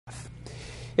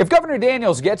If Governor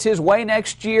Daniels gets his way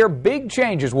next year, big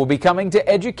changes will be coming to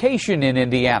education in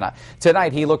Indiana.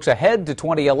 Tonight, he looks ahead to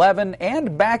 2011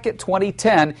 and back at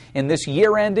 2010 in this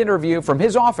year-end interview from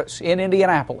his office in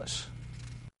Indianapolis.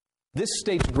 This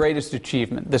state's greatest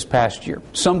achievement this past year,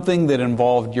 something that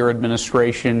involved your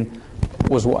administration,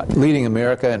 was what? Leading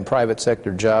America in private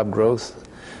sector job growth.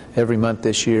 Every month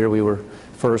this year, we were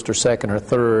first or second or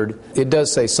third. It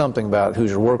does say something about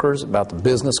Hoosier workers, about the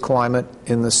business climate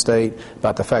in the state,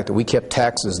 about the fact that we kept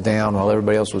taxes down while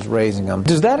everybody else was raising them.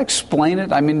 Does that explain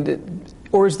it? I mean,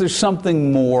 or is there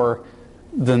something more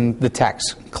than the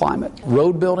tax climate?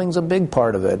 Road building's a big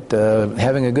part of it.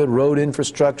 Having a good road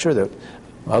infrastructure that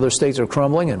other states are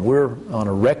crumbling, and we're on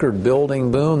a record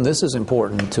building boom. This is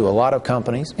important to a lot of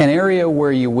companies. An area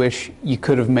where you wish you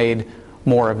could have made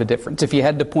more of a difference. If you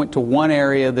had to point to one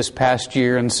area this past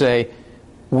year and say,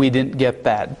 we didn't get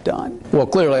that done. Well,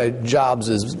 clearly jobs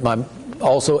is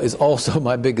also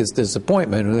my biggest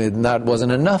disappointment. It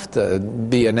wasn't enough to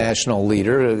be a national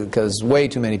leader because way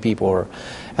too many people are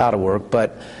out of work.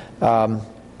 But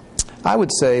I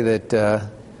would say that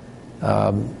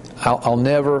I'll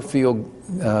never feel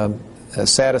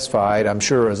satisfied, I'm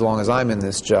sure, as long as I'm in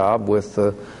this job, with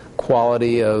the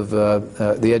quality of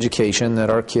the education that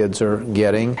our kids are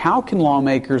getting. How can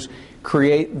lawmakers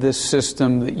create this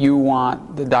system that you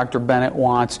want, that Dr. Bennett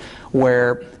wants,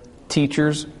 where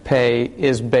teachers' pay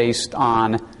is based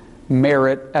on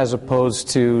merit as opposed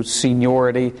to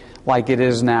seniority like it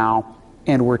is now,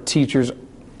 and where teachers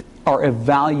are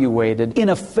evaluated in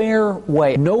a fair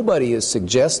way? Nobody is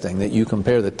suggesting that you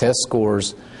compare the test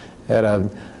scores at a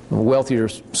wealthier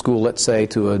school, let's say,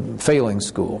 to a failing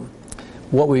school.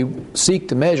 What we seek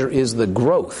to measure is the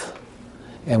growth,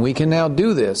 and we can now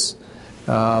do this.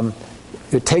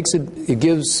 It takes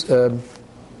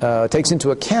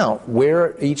into account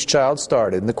where each child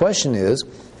started. And the question is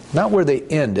not where they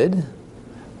ended,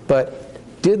 but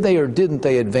did they or didn't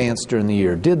they advance during the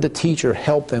year? Did the teacher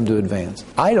help them to advance?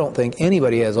 I don't think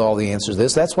anybody has all the answers to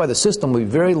this. That's why the system will be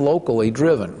very locally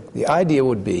driven. The idea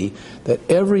would be that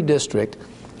every district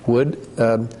would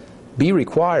be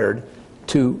required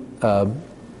to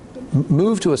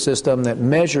move to a system that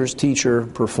measures teacher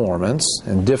performance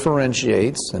and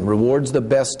differentiates and rewards the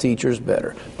best teachers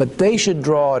better. But they should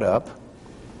draw it up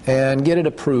and get it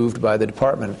approved by the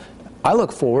department. I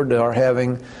look forward to our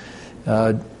having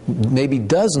maybe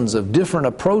dozens of different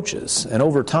approaches, and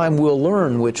over time we'll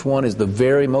learn which one is the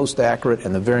very most accurate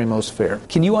and the very most fair.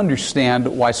 Can you understand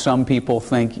why some people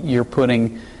think you're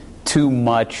putting too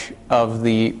much of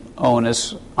the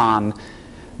onus on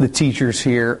the teachers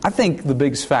here? I think the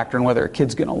biggest factor in whether a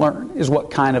kid's going to learn is what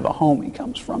kind of a home he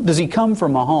comes from. Does he come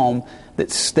from a home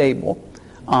that's stable,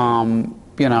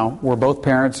 where both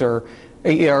parents are,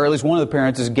 or at least one of the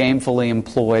parents is gainfully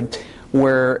employed,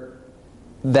 where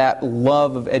that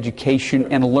love of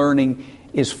education and learning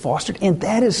is fostered? And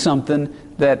that is something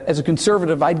that, as a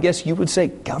conservative, I'd guess you would say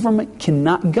government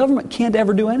can't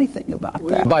ever do anything about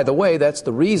that. By the way, that's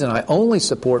the reason I only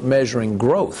support measuring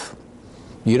growth.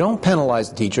 You don't penalize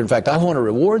the teacher. In fact, I want to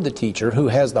reward the teacher who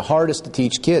has the hardest to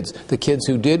teach kids, the kids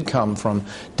who did come from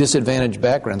disadvantaged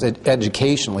backgrounds,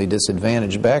 educationally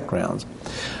disadvantaged backgrounds.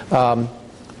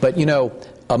 But,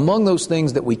 among those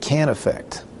things that we can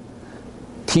affect,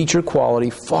 teacher quality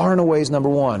far and away is number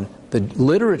one. The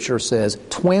literature says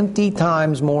 20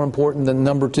 times more important than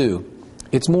number two.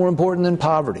 It's more important than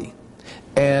poverty.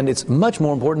 And it's much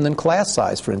more important than class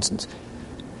size, for instance.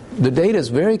 The data is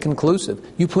very conclusive.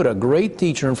 You put a great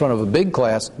teacher in front of a big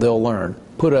class, they'll learn.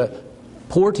 Put a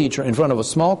poor teacher in front of a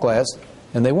small class,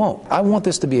 and they won't. I want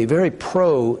this to be a very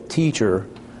pro-teacher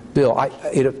bill.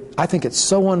 I think it's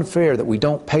so unfair that we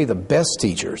don't pay the best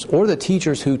teachers, or the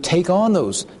teachers who take on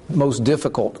those most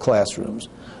difficult classrooms,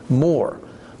 more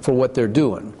for what they're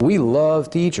doing. We love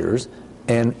teachers,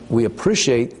 and we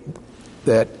appreciate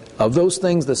that of those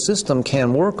things the system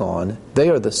can work on, they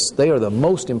are the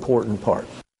most important part.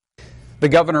 The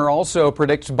governor also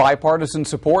predicts bipartisan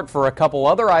support for a couple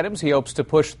other items he hopes to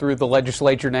push through the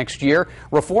legislature next year,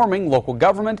 reforming local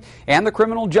government and the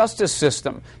criminal justice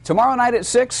system. Tomorrow night at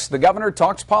 6, the governor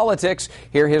talks politics.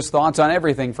 Hear his thoughts on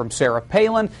everything from Sarah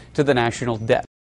Palin to the national debt.